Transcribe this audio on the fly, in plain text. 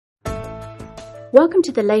Welcome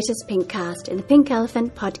to the latest PinkCast in the Pink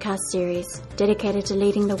Elephant podcast series, dedicated to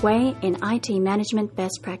leading the way in IT management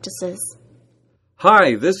best practices.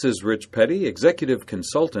 Hi, this is Rich Petti, Executive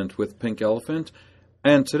Consultant with Pink Elephant,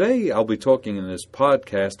 and today I'll be talking in this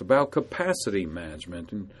podcast about capacity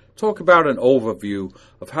management and talk about an overview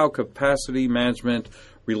of how capacity management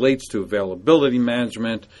relates to availability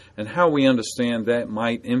management and how we understand that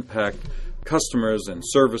might impact customers and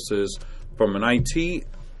services from an IT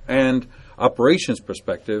and operations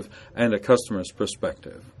perspective and a customer's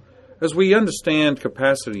perspective. As we understand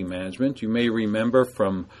capacity management, you may remember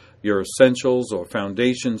from your essentials or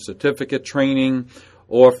foundation certificate training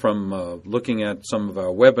or from looking at some of our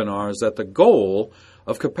webinars that the goal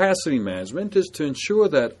of capacity management is to ensure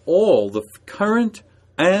that all the current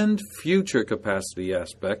and future capacity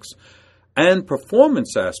aspects and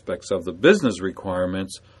performance aspects of the business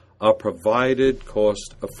requirements are provided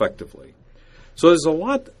cost effectively. So there's a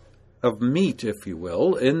lot of meat, if you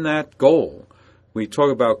will, in that goal. We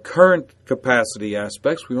talk about current capacity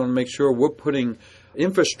aspects. We want to make sure we're putting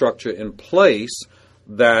infrastructure in place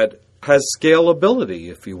that has scalability,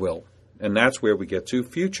 if you will. And that's where we get to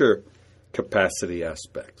future capacity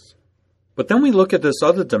aspects. But then we look at this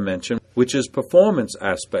other dimension, which is performance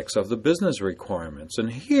aspects of the business requirements.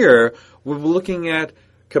 And here we're looking at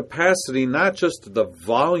capacity, not just the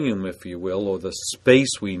volume, if you will, or the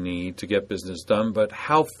space we need to get business done, but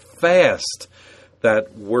how fast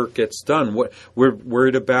that work gets done. We're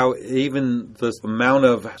worried about even the amount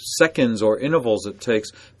of seconds or intervals it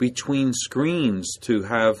takes between screens to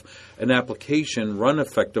have an application run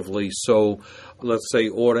effectively. So let's say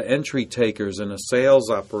order entry takers in a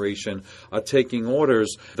sales operation are taking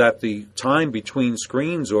orders, that the time between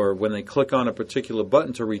screens or when they click on a particular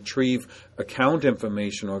button to retrieve account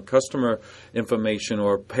information or customer information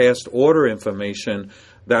or past order information,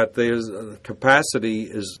 that there's capacity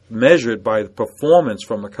is measured by the performance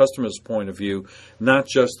from a customer's point of view, not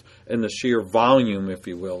just in the sheer volume, if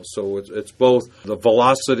you will. So it's both the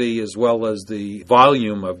velocity as well as the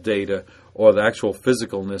volume of data or the actual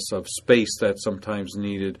physicalness of space that's sometimes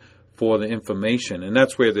needed for the information. And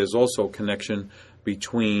that's where there's also a connection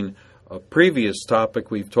between a previous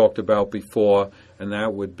topic we've talked about before, and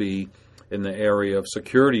that would be in the area of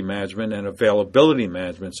security management and availability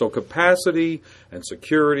management. So capacity and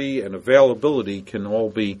security and availability can all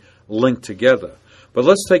be linked together. But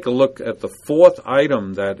let's take a look at the fourth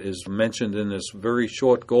item that is mentioned in this very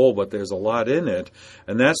short goal, but there's a lot in it,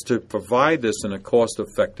 and that's to provide this in a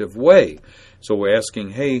cost-effective way. So we're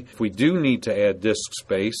asking, hey, if we do need to add disk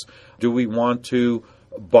space, do we want to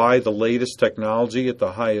buy the latest technology at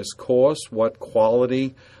the highest cost? What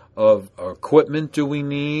quality of equipment do we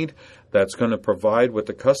need that's going to provide what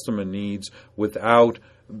the customer needs without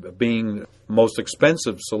being the most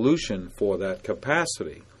expensive solution for that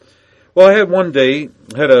capacity? Well, I had one day,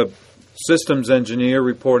 had a systems engineer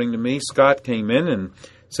reporting to me. Scott came in and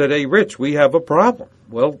said, hey, Rich, we have a problem.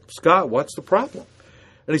 Well, Scott, what's the problem?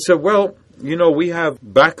 And he said, well, you know, we have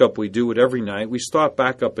backup. We do it every night. We start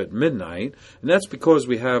backup at midnight, and that's because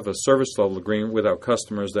we have a service level agreement with our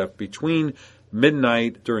customers that between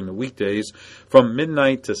midnight during the weekdays, from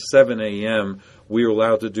midnight to 7 a.m., we are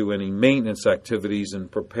allowed to do any maintenance activities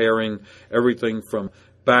and preparing everything from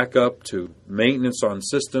backup to maintenance on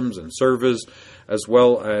systems and servers, as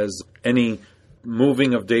well as any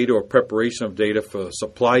moving of data or preparation of data for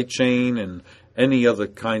supply chain and any other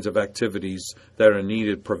kinds of activities that are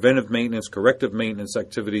needed, preventive maintenance, corrective maintenance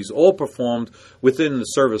activities, all performed within the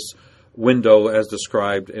service window as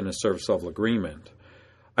described in a service level agreement.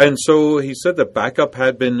 And so he said that backup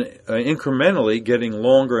had been incrementally getting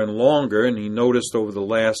longer and longer, and he noticed over the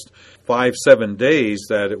last 5-7 days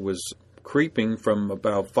that it was creeping from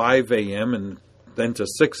about 5 a.m. and then to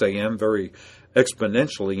 6 a.m., very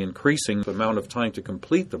exponentially increasing the amount of time to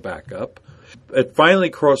complete the backup. It finally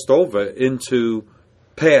crossed over into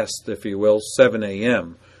past, if you will, 7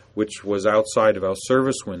 a.m., which was outside of our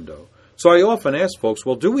service window. So I often ask folks,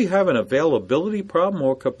 well, do we have an availability problem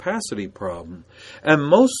or capacity problem? And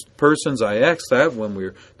most persons I ask that when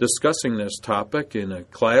we're discussing this topic in a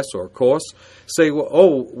class or course say,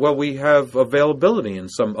 well, we have availability.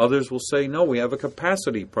 And some others will say, no, we have a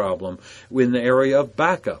capacity problem in the area of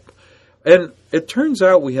backup. And it turns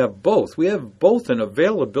out we have both. We have both an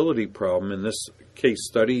availability problem in this case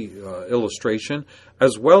study illustration,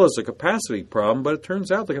 as well as a capacity problem, but it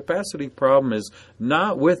turns out the capacity problem is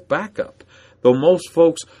not with backup. Though most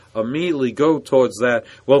folks immediately go towards that,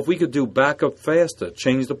 well, if we could do backup faster,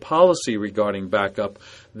 change the policy regarding backup,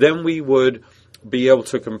 then we would be able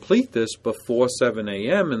to complete this before 7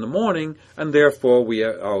 a.m. in the morning, and therefore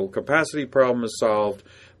our capacity problem is solved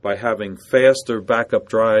by having faster backup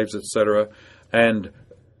drives, etc., and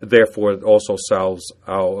therefore it also solves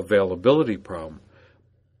our availability problem.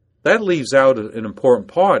 That leaves out an important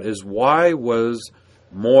part, is why was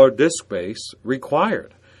more disk space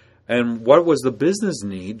required? And what was the business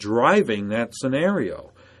need driving that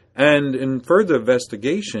scenario? And in further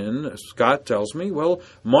investigation, Scott tells me,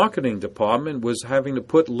 marketing department was having to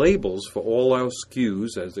put labels for all our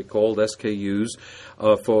SKUs, as they're called, SKUs,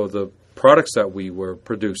 for the products that we were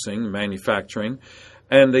producing, manufacturing.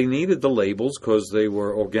 And they needed the labels because they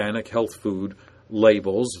were organic health food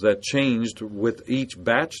labels that changed with each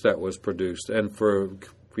batch that was produced. And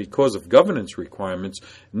because of governance requirements,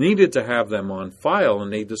 needed to have them on file,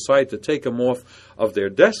 and they decided to take them off of their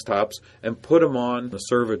desktops and put them on the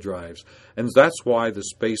server drives. And that's why the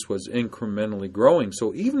space was incrementally growing.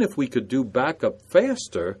 So even if we could do backup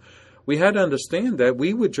faster, we had to understand that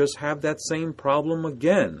we would just have that same problem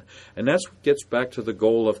again. And that gets back to the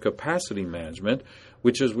goal of capacity management,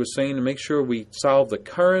 which is we're saying to make sure we solve the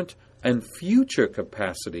current and future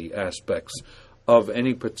capacity aspects of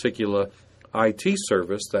any particular IT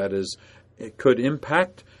service that it could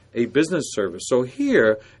impact a business service. So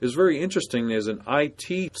here is very interesting. There's an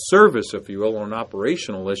IT service, if you will, or an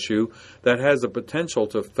operational issue that has the potential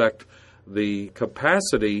to affect the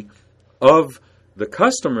capacity of the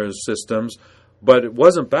customer's systems, but it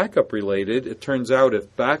wasn't backup related. It turns out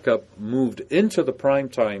if backup moved into the prime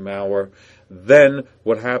time hour, then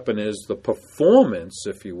what happened is the performance,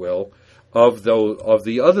 if you will, of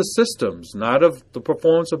the other systems, not of the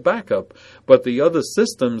performance of backup, but the other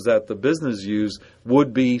systems that the business use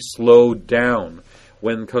would be slowed down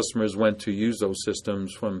when customers went to use those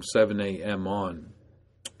systems from 7 a.m. on.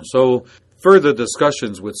 So further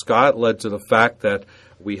discussions with Scott led to the fact that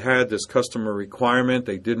we had this customer requirement.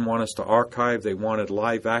 They didn't want us to archive. They wanted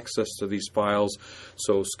live access to these files.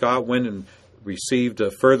 So Scott went and received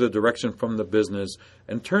a further direction from the business,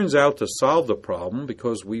 and turns out to solve the problem,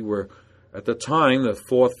 because we were at the time the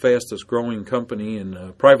fourth fastest growing company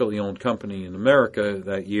and privately owned company in America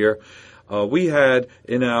that year. We had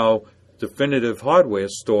in our Definitive hardware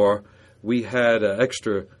store, we had an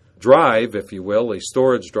extra drive, if you will, a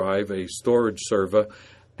storage drive, a storage server,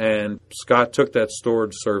 and Scott took that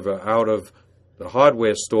storage server out of the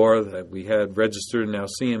hardware store that we had registered in our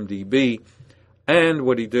CMDB, and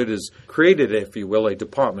what he did is created, if you will, a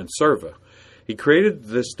department server. He created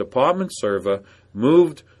this department server,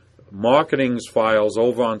 moved marketing's files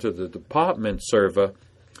over onto the department server,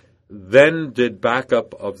 then did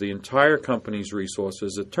backup of the entire company's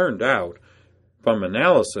resources. It turned out, from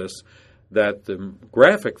analysis, that the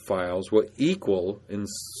graphic files were equal in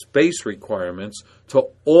space requirements to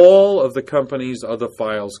all of the company's other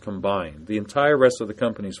files combined, the entire rest of the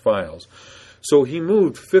company's files. So he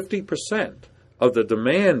moved 50% of the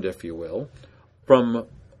demand, if you will, from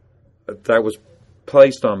that was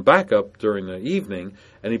placed on backup during the evening,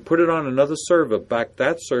 and he put it on another server, backed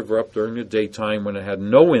that server up during the daytime when it had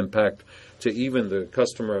no impact to even the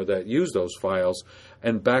customer that used those files,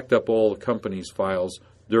 and backed up all the company's files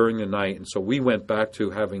during the night. And so we went back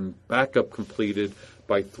to having backup completed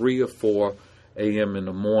by 3 or 4 a.m. in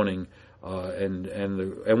the morning,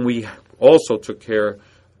 and we also took care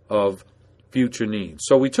of future needs.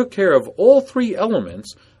 So we took care of all three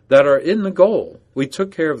elements that are in the goal. We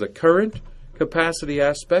took care of the current capacity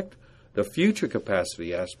aspect, the future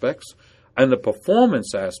capacity aspects, and the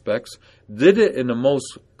performance aspects, did it in the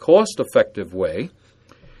most cost-effective way,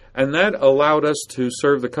 and that allowed us to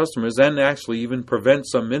serve the customers and actually even prevent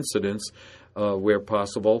some incidents where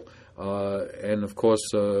possible. And, of course,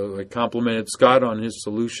 I complimented Scott on his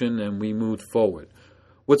solution, and we moved forward.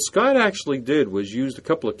 What Scott actually did was used a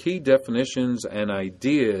couple of key definitions and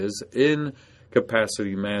ideas in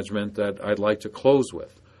capacity management that I'd like to close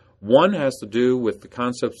with. One has to do with the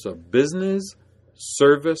concepts of business,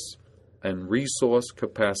 service, and resource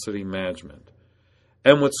capacity management.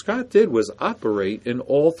 And what Scott did was operate in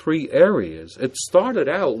all three areas. It started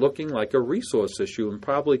out looking like a resource issue, and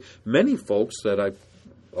probably many folks that I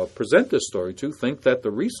present this story to think that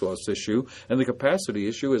the resource issue and the capacity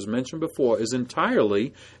issue, as mentioned before, is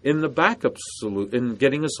entirely in the backup in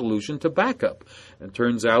getting a solution to backup. And it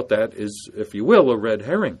turns out that is, if you will, a red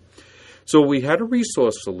herring. So we had a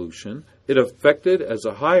resource solution. It affected, as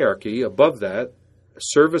a hierarchy above that,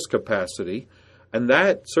 service capacity, and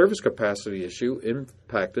that service capacity issue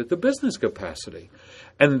impacted the business capacity.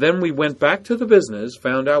 And then we went back to the business,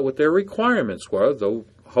 found out what their requirements were, though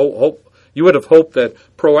you would have hoped that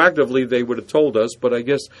proactively they would have told us, but I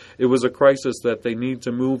guess it was a crisis that they need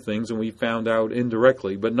to move things, and we found out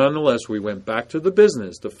indirectly. But nonetheless, we went back to the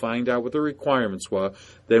business to find out what the requirements were,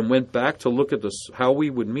 then went back to look at how we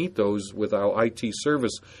would meet those with our IT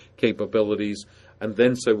service capabilities, and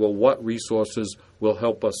then say, well, what resources will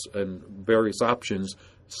help us and various options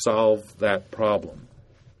solve that problem.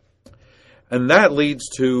 And that leads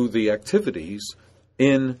to the activities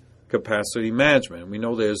in capacity management. We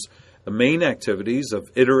know there's the main activities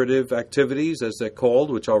of iterative activities, as they're called,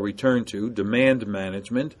 which I'll return to: demand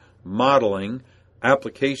management, modeling,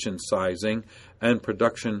 application sizing, and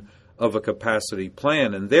production of a capacity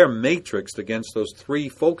plan. And they're matrixed against those three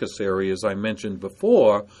focus areas I mentioned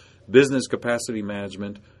before: business capacity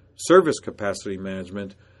management, service capacity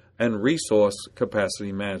management, and resource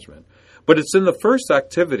capacity management. But it's in the first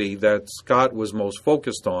activity that Scott was most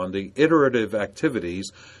focused on, the iterative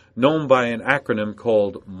activities, known by an acronym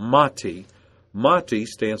called MATI. MATI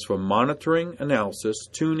stands for Monitoring, Analysis,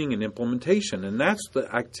 Tuning, and Implementation. And that's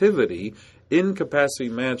the activity in capacity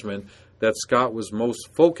management that Scott was most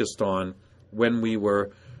focused on when we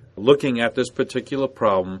were looking at this particular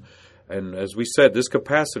problem. And as we said, this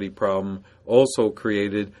capacity problem also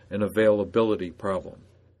created an availability problem.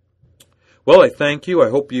 Well, I thank you. I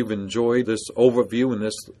hope you've enjoyed this overview and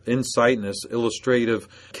this insight and this illustrative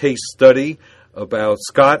case study about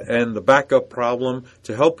Scott and the backup problem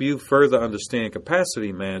to help you further understand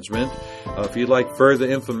capacity management. If you'd like further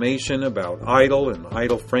information about ITIL and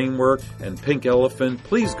ITIL framework and Pink Elephant,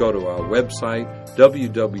 please go to our website,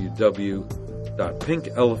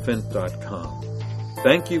 www.pinkelephant.com.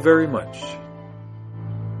 Thank you very much.